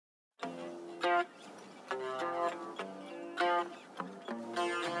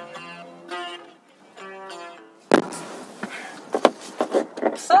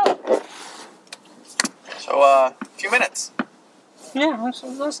few minutes. Yeah, that's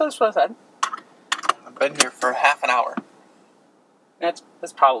what I said. I've been here for half an hour. That's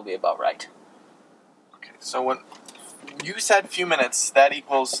probably about right. Okay, so when you said few minutes, that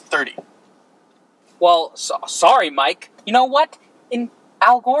equals 30. Well, sorry, Mike. You know what?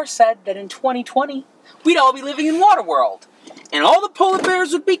 Al Gore said that in 2020, we'd all be living in Waterworld, and all the polar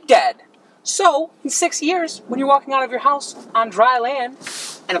bears would be dead. So, in 6 years, when you're walking out of your house on dry land,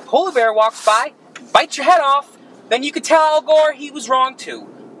 and a polar bear walks by, bites your head off, then you could tell Al Gore he was wrong too.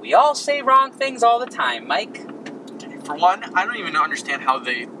 We all say wrong things all the time, Mike. For one, I don't even understand how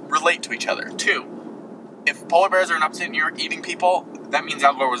they relate to each other. Two, if polar bears are in upstate New York eating people, that means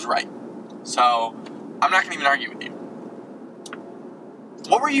Al Gore was right. So, I'm not going to even argue with you.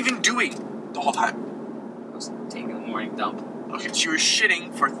 What were you even doing the whole time? I was taking a morning dump. Okay, so you were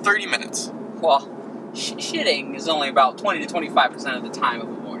shitting for 30 minutes. Well, shitting is only about 20 to 25% of the time of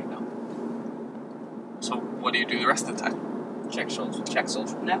a morning dump. So, what do you do the rest of the time? Check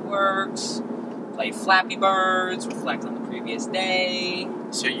social networks, play Flappy Birds, reflect on the previous day.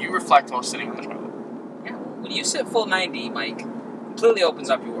 So you reflect while sitting on the toilet. Yeah, when you sit full 90, Mike, completely opens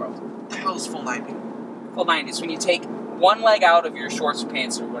up your world. What the hell is full 90? Full 90 is when you take one leg out of your shorts or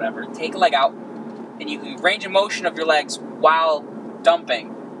pants or whatever, take a leg out, and you range of motion of your legs while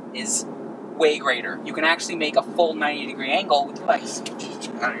dumping is way greater. You can actually make a full 90-degree angle with your legs. I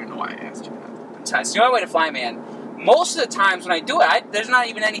don't even know why I asked you that. It's the only way to fly, man. Most of the times when I do it, there's not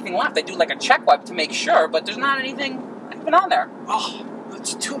even anything left. I do like a check wipe to make sure, but there's not anything even on there. Oh,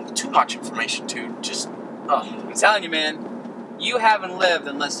 that's too much information to just... Oh. I'm telling you, man, you haven't lived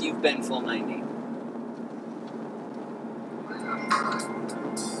unless you've been full 90.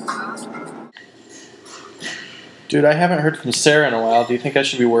 Dude, I haven't heard from Sarah in a while. Do you think I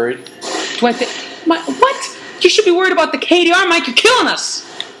should be worried? Do I think... What? You should be worried about the KDR, Mike. You're killing us.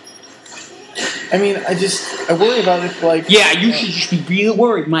 I mean, I worry about it, like... Yeah, you should be real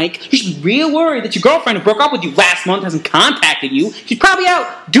worried, Mike. You should be real worried that your girlfriend who broke up with you last month hasn't contacted you. She's probably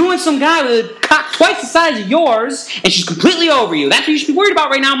out doing some guy with a cock twice the size of yours, and she's completely over you. That's what you should be worried about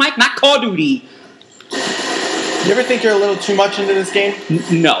right now, Mike, not Call of Duty. You ever think you're a little too much into this game?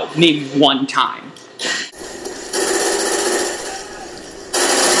 No, maybe one time.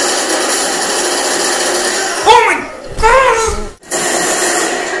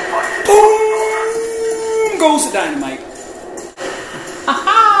 Goes the dynamite.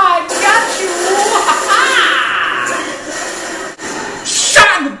 Ha-ha! I got you! Ha-ha!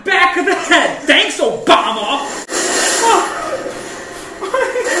 Shot in the back of the head! Thanks, Obama!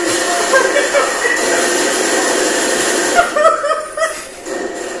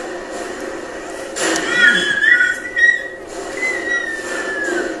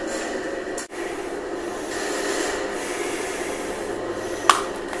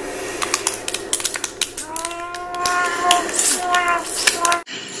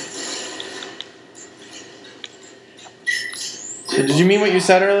 Did you mean what you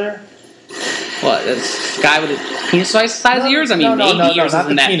said earlier? What, this guy with a penis size of yours? I mean, maybe yours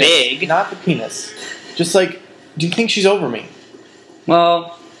isn't that big. Not the penis. Just like, do you think she's over me?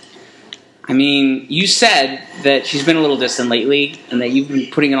 Well, I mean, you said that she's been a little distant lately and that you've been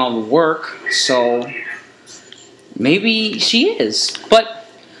putting in all the work, so maybe she is. But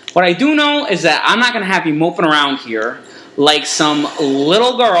what I do know is that I'm not going to have you moping around here like some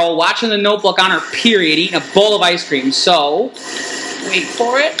little girl watching The Notebook on her period eating a bowl of ice cream. So, wait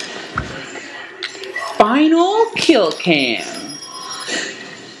for it. Final kill cam.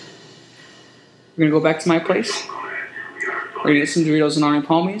 We're going to go back to my place. We're going to get some Doritos and Arnie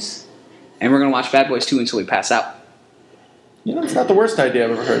Palmies. And we're going to watch Bad Boys 2 until we pass out. You know, it's not the worst idea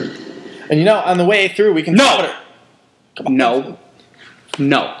I've ever heard. And you know, on the way through, we can... No! No.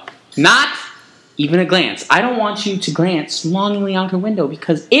 No. Not even a glance. I don't want you to glance longingly out her window,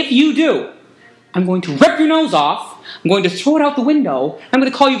 because if you do, I'm going to rip your nose off, I'm going to throw it out the window, and I'm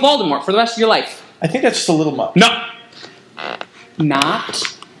going to call you Voldemort for the rest of your life. I think that's just a little much. No!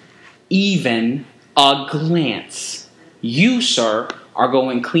 Not even a glance. You, sir, are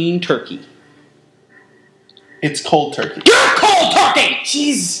going clean turkey. It's cold turkey. You're cold turkey!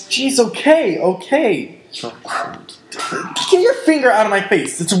 Jeez, okay. Get your finger out of my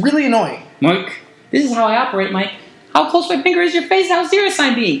face. It's really annoying. Mike, this is how I operate, Mike. How close my finger is to your face? How serious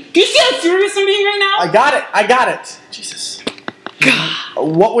I'm being? Do you see how serious I'm being right now? I got it. Jesus. God.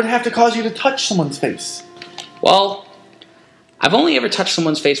 What would have to cause you to touch someone's face? Well, I've only ever touched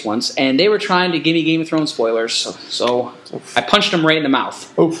someone's face once, and they were trying to give me Game of Thrones spoilers, so I punched them right in the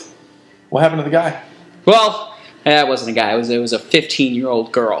mouth. Oof. What happened to the guy? Well, that wasn't a guy. It was a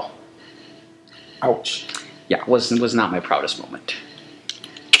 15-year-old girl. Ouch. Yeah, it was not my proudest moment.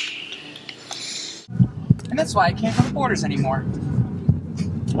 And that's why I can't go to Borders anymore.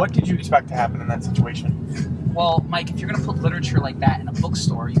 What did you expect to happen in that situation? Well, Mike, if you're going to put literature like that in a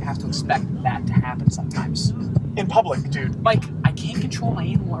bookstore, you have to expect that to happen sometimes. In public, dude. Mike, I can't control my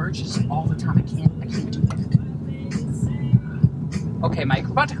animal urges all the time. I can't do that. Okay, Mike,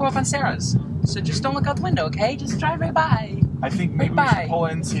 we're about to come up on Sarah's. So just don't look out the window, okay? Just drive right by. I think maybe we should pull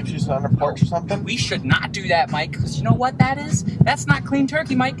in, see if she's on her porch or something. We should not do that, Mike, because you know what that is? That's not clean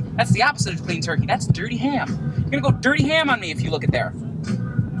turkey, Mike. That's the opposite of clean turkey. That's dirty ham. You're going to go dirty ham on me if you look at there.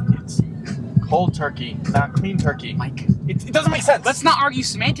 It's cold turkey, not clean turkey. Mike. It doesn't make sense. Let's not argue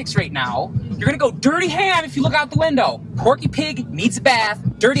semantics right now. You're going to go dirty ham if you look out the window. Porky Pig needs a bath.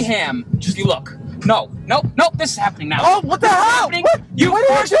 Dirty ham. Just you look. No, this is happening now. Oh, what the hell? What? You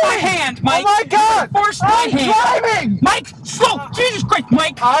forced my hand, Mike. Oh my God! You forced my hand. I'm driving! Mike, slow! Jesus Christ,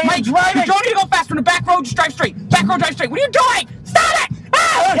 Mike! I am Mike, driving! You don't need to go faster. On the back road, just drive straight. Back road, drive straight. What are you doing? Stop it!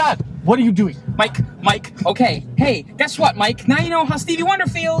 Ah! Oh God! What are you doing? Mike, okay. Hey, guess what, Mike? Now you know how Stevie Wonder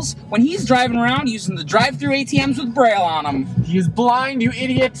feels when he's driving around using the drive-through ATMs with Braille on them. He is blind, you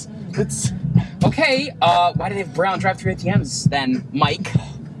idiot! It's... Okay, why do they have Braille on drive-through ATMs then, Mike?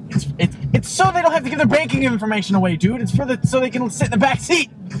 It's so they don't have to give their banking information away, dude. It's so they can sit in the back seat.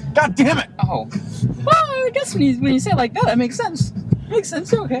 God damn it! Oh, well, I guess when you say it like that, that makes sense. Makes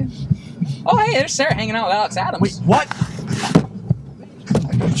sense. Okay. Oh, hey, there's Sarah hanging out with Alex Adams. Wait, what?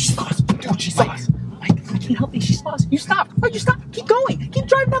 She saw us. Dude, she saw us. Mike, I can't help you. She saw us. You stopped. Why'd you stop? Keep going. Keep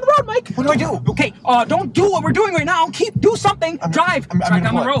driving down the road, Mike. What do I do? Okay, don't do what we're doing right now. Do something. Drive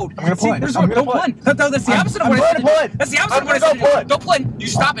down the road. I'm gonna pull in. Don't pull in. That's the opposite of what I said. That's the opposite of what I said. Don't pull in. You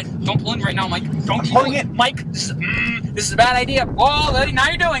stop it. Don't pull in right now, Mike. Don't keep pulling in. Mike, this is a bad idea. Whoa, now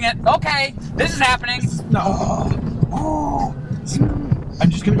you're doing it. Okay, this is happening. No. I'm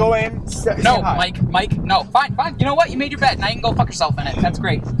just gonna go in. No, Mike, no. Fine. You know what? You made your bed. Now you can go fuck yourself in it. That's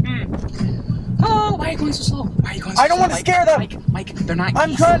great. Oh, why are you going so slow? Why are you going so slow? I don't want to scare them. Mike, they're not geese.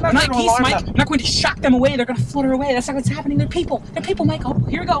 I'm trying not to alarm Mike. them. I'm not going to shock them away. They're going to flutter away. That's not what's happening. They're people. They're people, Mike. Oh,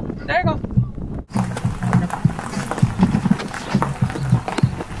 here we go. There you go.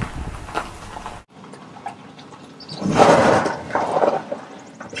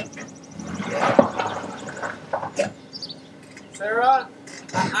 Sarah,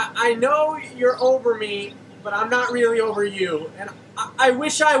 I know you're over me, but I'm not really over you. And I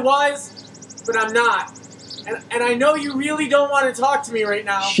wish I was, but I'm not. And I know you really don't want to talk to me right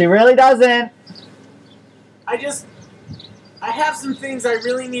now. She really doesn't. I have some things I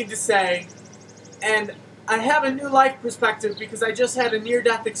really need to say. And I have a new life perspective because I just had a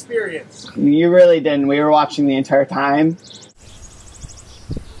near-death experience. You really didn't. We were watching the entire time.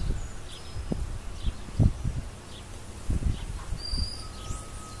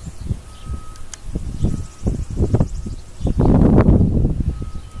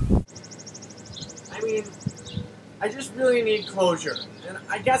 I mean, I just really need closure. And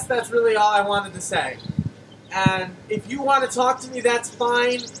I guess that's really all I wanted to say. And if you want to talk to me, that's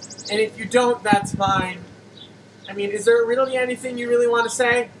fine. And if you don't, that's fine. I mean, is there really anything you really want to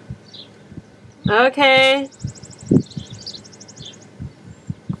say? Okay.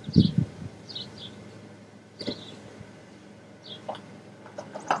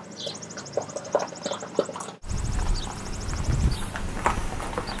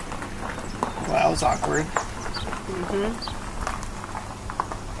 Well, that was awkward. I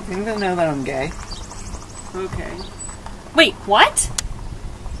think they know that I'm gay. Okay. Wait, what?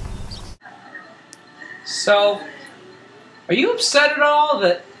 So, are you upset at all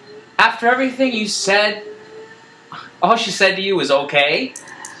that after everything you said, all she said to you was okay?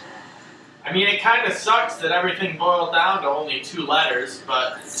 I mean, it kind of sucks that everything boiled down to only 2 letters,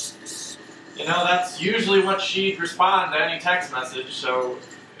 but, you know, that's usually what she'd respond to any text message, so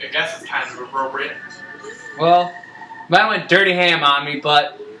I guess it's kind of appropriate. Well, that went dirty ham on me,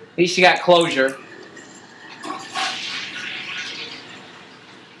 but at least you got closure.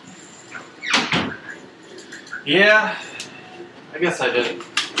 Yeah, I guess I did.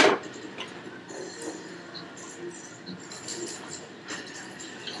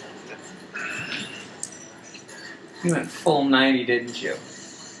 You went full 90, didn't you?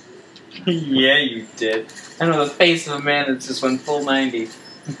 Yeah, you did. I know the face of a man that just went full 90.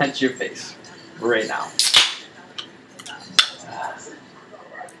 That's your face. Right now.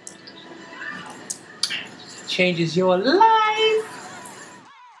 Changes your life.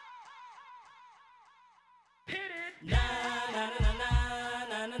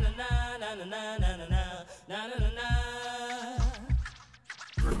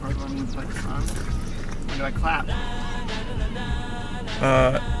 Record when you play the song. When do I clap?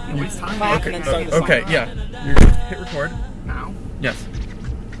 Clap and then start the song. Okay, yeah. You're gonna hit record. Now? Yes.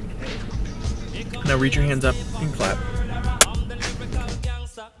 Okay. Now reach your hands up and clap.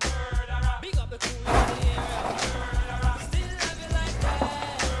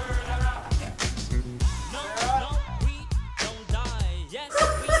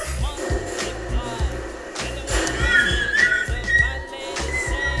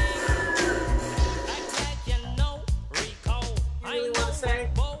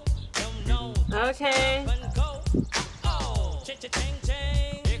 Okay.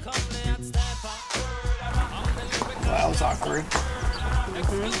 That was awkward.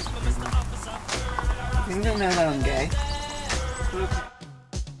 You don't know that I'm gay.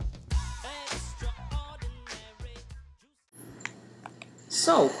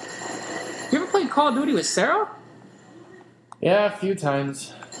 So, you ever played Call of Duty with Sarah? Yeah, a few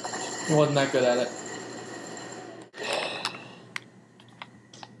times. I wasn't that good at it.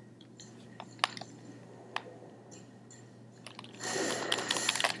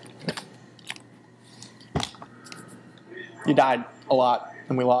 You died a lot,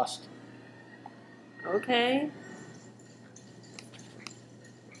 and we lost. Okay.